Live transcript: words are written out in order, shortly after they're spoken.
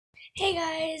Hey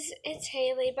guys, it's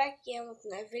Haley back again with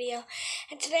another video,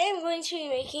 and today I'm going to be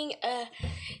making a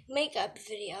makeup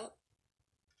video.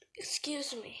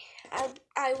 Excuse me.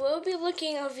 I will be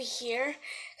looking over here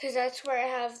because that's where I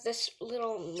have this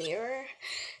little mirror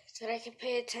so that I can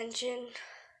pay attention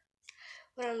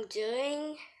what I'm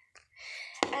doing.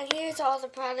 And here's all the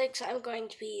products I'm going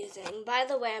to be using. By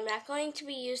the way, I'm not going to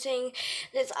be using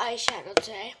this eyeshadow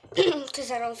today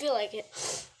because I don't feel like it.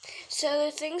 So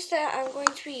the things that I'm going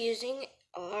to be using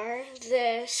are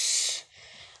this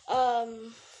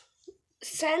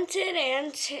scented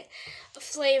and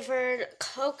flavored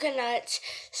coconut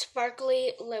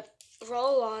sparkly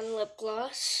roll-on lip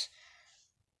gloss.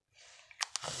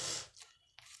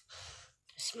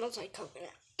 It smells like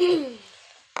coconut.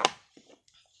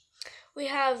 We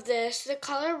have the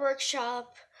Color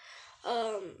Workshop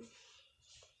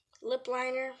lip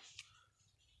liner.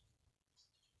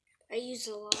 I use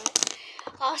it a lot.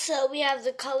 Also, we have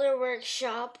the Color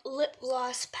Workshop lip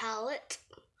gloss palette.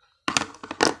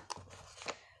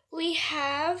 We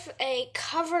have a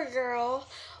CoverGirl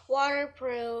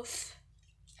waterproof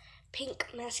pink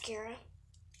mascara.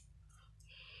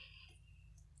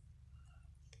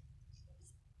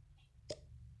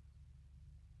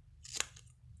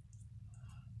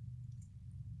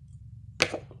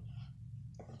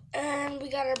 And we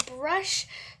got a brush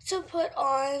to put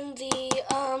on the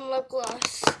lip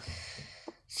gloss.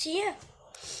 So yeah,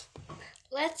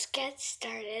 let's get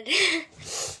started.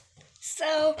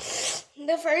 So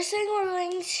the first thing we're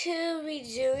going to be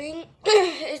doing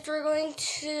is we're going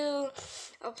to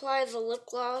apply the lip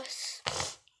gloss.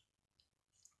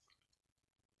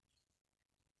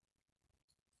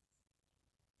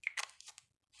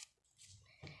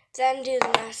 Then do the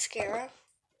mascara.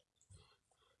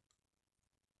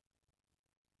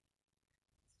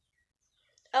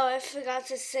 Oh, I forgot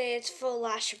to say it's full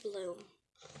lash bloom.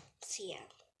 So yeah.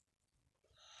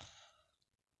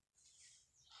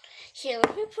 Here,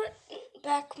 let me put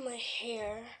back my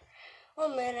hair.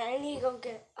 Oh man, I need to go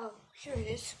get, oh, here it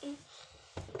is.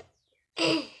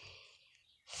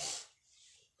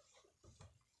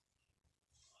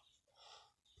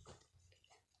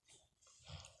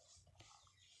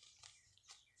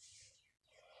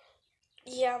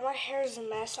 Yeah, my hair is a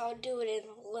mess. I'll do it in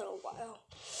a little while.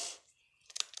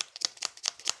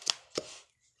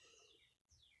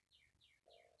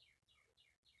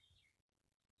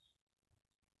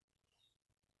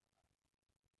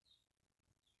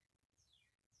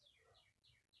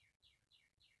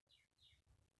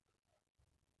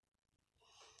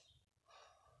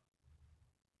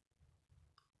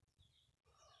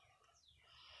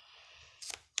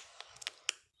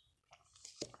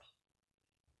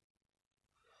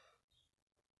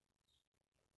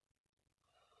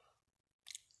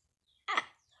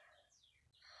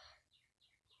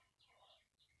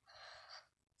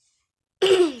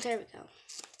 There we go.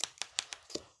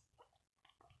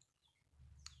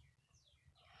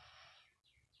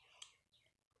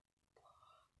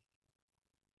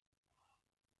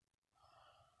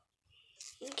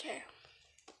 Okay.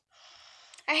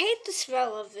 I hate the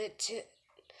smell of it too.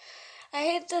 I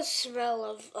hate the smell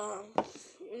of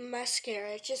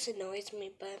mascara. It just annoys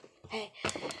me, but hey,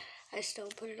 I still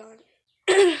put it on.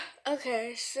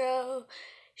 Okay, so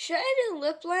should I do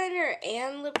lip liner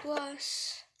and lip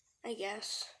gloss? I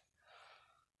guess.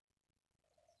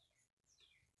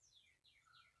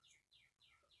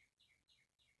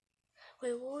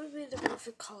 Wait, what would be the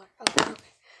perfect color? Okay.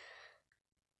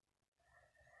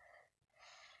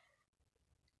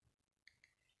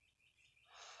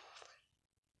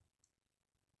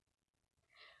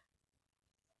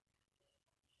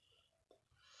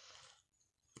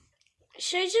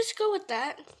 Should I just go with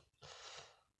that?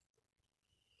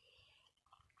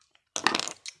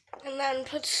 And then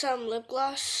put some lip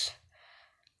gloss?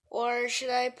 Or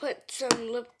should I put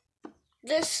some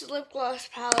this lip gloss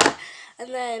palette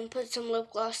and then put some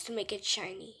lip gloss to make it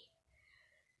shiny?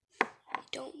 I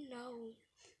don't know.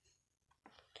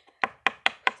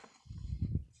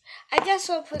 I guess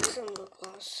I'll put some lip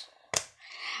gloss.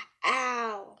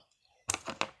 Ow.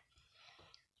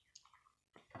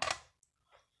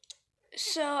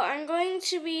 So I'm going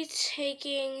to be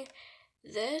taking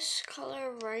this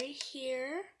color right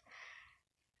here.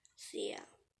 So yeah.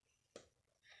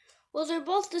 Well, they're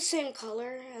both the same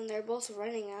color and they're both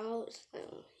running out.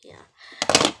 So yeah.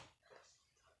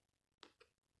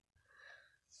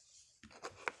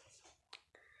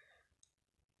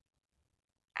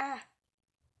 Ah.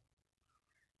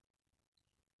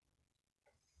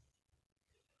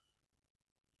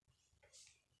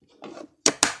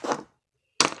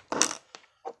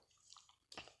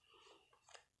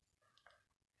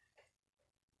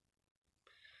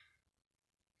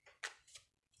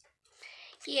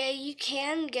 Yeah, you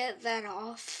can get that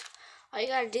off. All you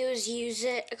gotta do is use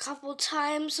it a couple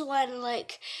times when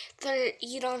like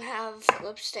you don't have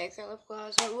lipstick or lip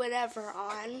gloss or whatever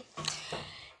on.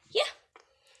 Yeah.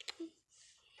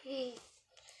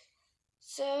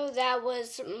 So that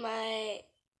was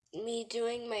me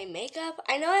doing my makeup.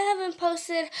 I know I haven't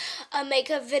posted a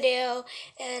makeup video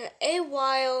in a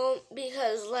while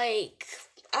because like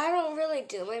I don't really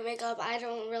do my makeup. I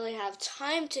don't really have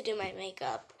time to do my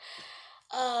makeup.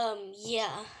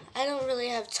 Yeah, I don't really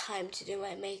have time to do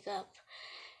my makeup.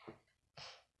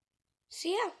 So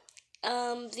yeah,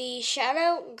 the shout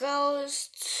out goes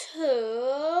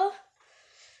to,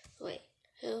 wait,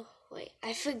 who? Wait,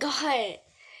 I forgot.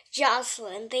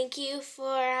 Jocelyn, thank you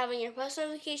for having your post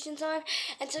notifications on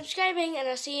and subscribing, and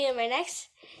I'll see you in my next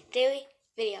daily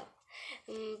video.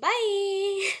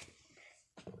 Bye!